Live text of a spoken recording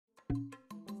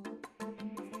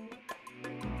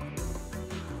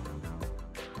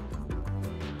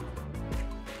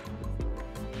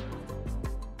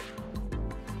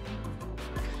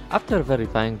After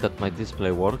verifying that my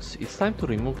display works, it's time to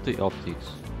remove the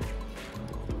optics.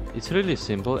 It's really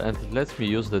simple and it lets me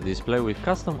use the display with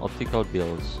custom optical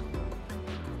builds.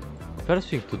 First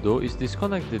thing to do is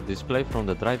disconnect the display from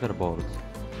the driver board.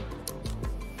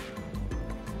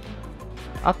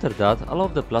 After that, all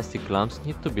of the plastic clamps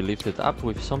need to be lifted up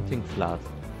with something flat.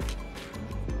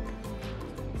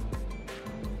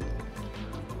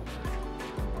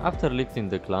 After lifting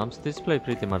the clamps, display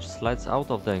pretty much slides out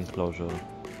of the enclosure.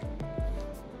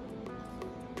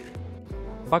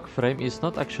 Back frame is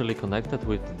not actually connected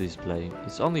with the display,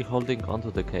 it's only holding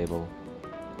onto the cable.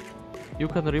 You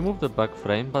can remove the back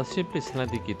frame by simply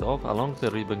sliding it off along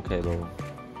the ribbon cable.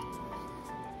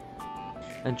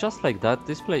 And just like that,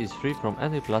 display is free from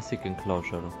any plastic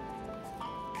enclosure.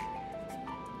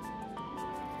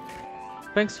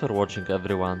 Thanks for watching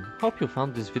everyone, hope you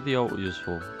found this video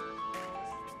useful.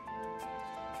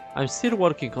 I'm still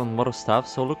working on more stuff,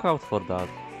 so look out for that.